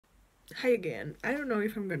Hi again. I don't know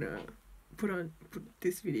if I'm gonna put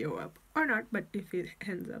this video up or not, but if it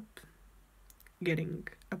ends up getting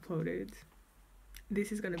uploaded,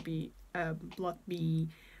 this is gonna be a Block B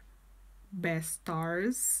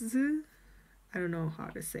BASTARZ. I don't know how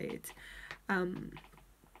to say it. Um,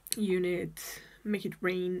 Unit Make It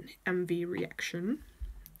Rain MV reaction,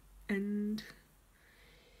 and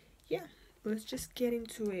yeah, let's just get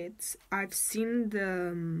into it. I've seen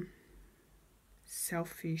the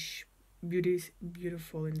Selfish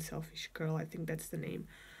Beautiful and Selfish Girl, I think that's the name,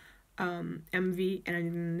 MV, and I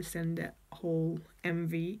didn't understand the whole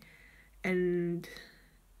MV. And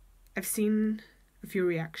I've seen a few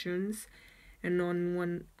reactions, and on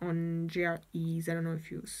one on JRE's, I don't know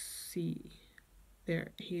if you see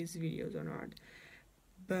his videos or not,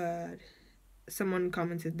 but someone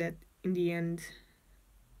commented that in the end,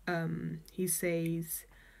 he says,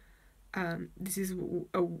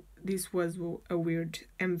 this was a weird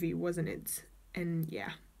MV, wasn't it? And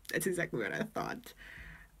yeah, that's exactly what I thought.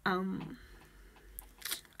 Um,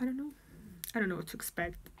 I don't know. I don't know what to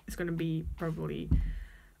expect. It's gonna be probably,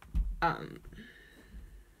 I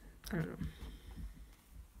don't know.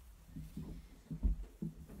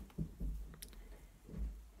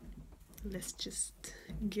 Let's just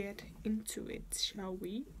get into it, shall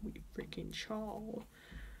we? We freaking shall.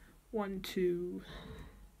 1, 2,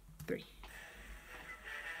 3.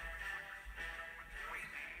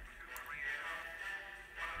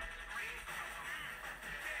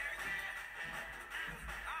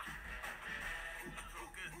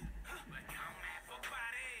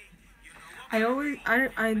 I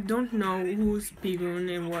don't know who's Pigun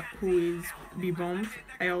and who is B-Bomb.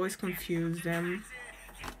 I always confuse them.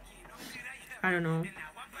 I don't know.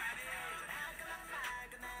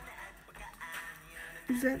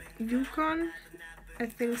 Is that U-Kwon? I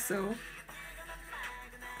think so.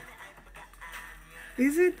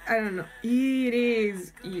 Is it? I don't know. It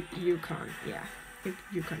is U-Kwon. Yeah,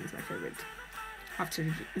 U-Kwon is my favorite. After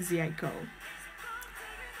Ziaiko.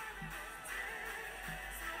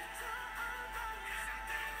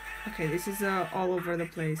 Okay, this is all over the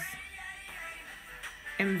place.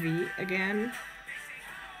 MV again.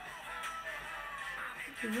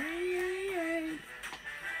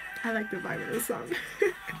 I like the vibe of the song.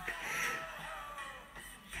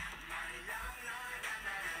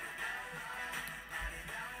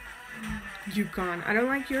 U-Kwon, I don't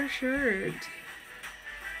like your shirt.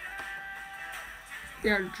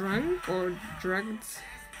 They are drunk or drugged?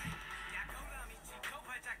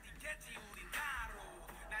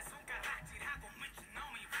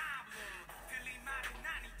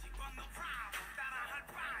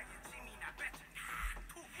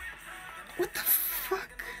 What the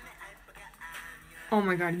fuck? Oh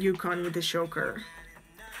my god, U-Kwon with the choker.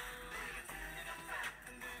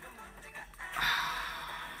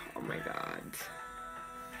 Oh my god.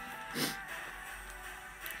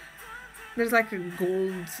 There's like a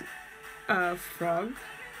gold frog.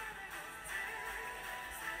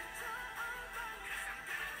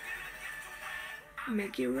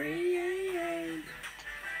 Make it rain.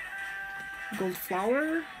 Gold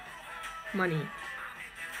flower. Money.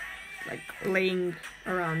 Like laying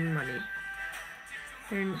around money.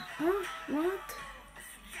 And oh, what?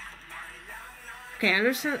 Okay, I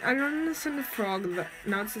understand. I don't understand the frog. But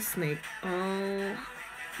now it's a snake. Oh,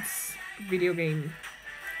 it's a video game,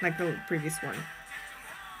 like the previous one.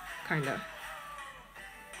 Kinda.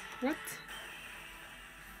 What?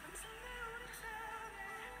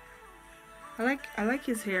 I like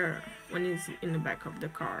his hair when he's in the back of the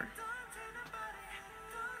car.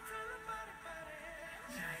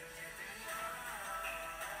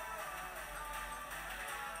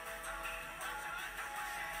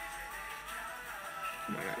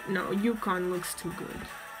 Oh my god. No, U-Kwon looks too good.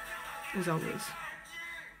 As always.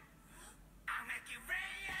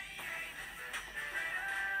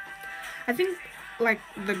 I think like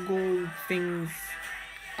the gold things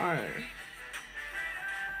are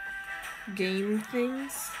game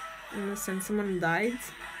things, in the sense someone died.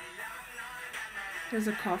 There's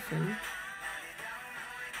a coffin.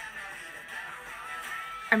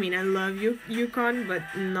 I mean, I love you, U-Kwon, but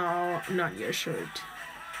no, not your shirt.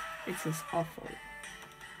 It's just awful.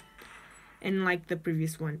 And like the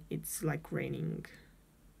previous one, it's like raining,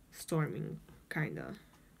 storming, kinda.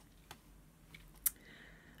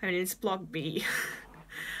 I mean, it's Block B.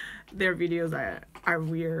 Their videos are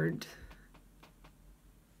weird.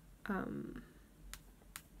 I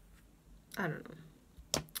don't know.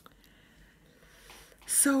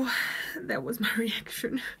 So that was my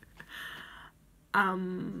reaction.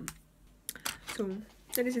 So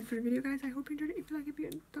that is it for the video, guys. I hope you enjoyed it. If you like it, give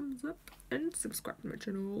it a thumbs up and subscribe to my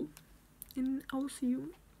channel. And I will see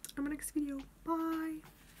you on my next video. Bye.